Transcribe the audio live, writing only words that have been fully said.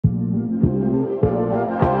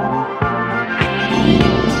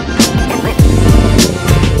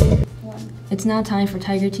It's now time for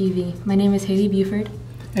Tiger TV. My name is Haley Buford.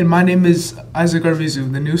 And my name is Isaac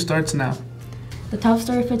Arvizu. The news starts now. The top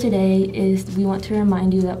story for today is we want to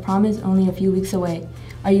remind you that prom is only a few weeks away.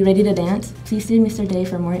 Are you ready to dance? Please see Mr. Day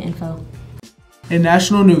for more info. In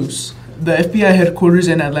national news, the FBI headquarters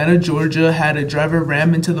in Atlanta, Georgia had a driver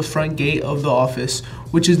ram into the front gate of the office,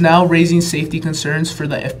 which is now raising safety concerns for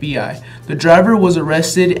the FBI. The driver was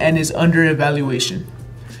arrested and is under evaluation.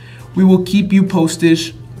 We will keep you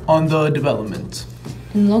posted on the development.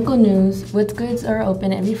 In local news, Woods Goods are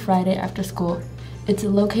open every Friday after school. It's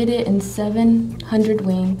located in 700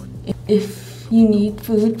 Wing. If you need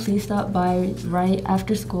food, please stop by right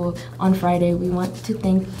after school on Friday. We want to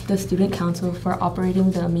thank the Student Council for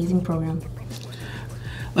operating the amazing program.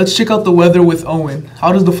 Let's check out the weather with Owen.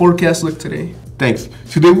 How does the forecast look today? Thanks.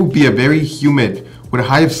 Today will be a very humid with a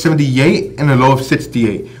high of 78 and a low of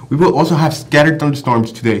 68. We will also have scattered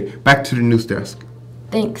thunderstorms today. Back to the news desk.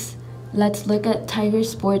 Thanks. Let's look at Tiger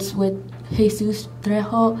Sports with Jesus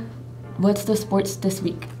Trejo. What's the sports this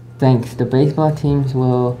week? Thanks. The baseball teams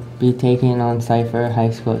will be taking on Cypher High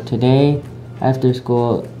School today after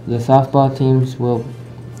school. The softball teams will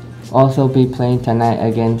also be playing tonight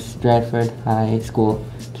against Stratford High School.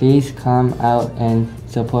 Please come out and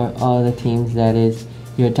support all the teams. That is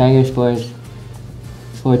your Tiger Sports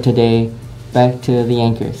for today. Back to the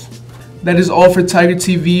anchors. That is all for Tiger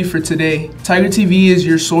TV for today. Tiger TV is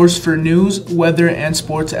your source for news, weather, and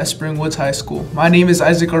sports at Springwoods High School. My name is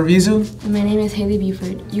Isaac Arvizu. And my name is Haley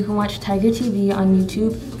Buford. You can watch Tiger TV on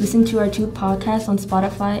YouTube, listen to our two podcasts on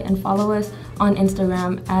Spotify, and follow us on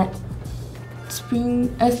Instagram at SWHS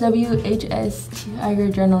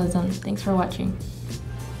Tiger Journalism. Thanks for watching.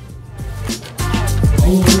 Are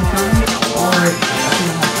you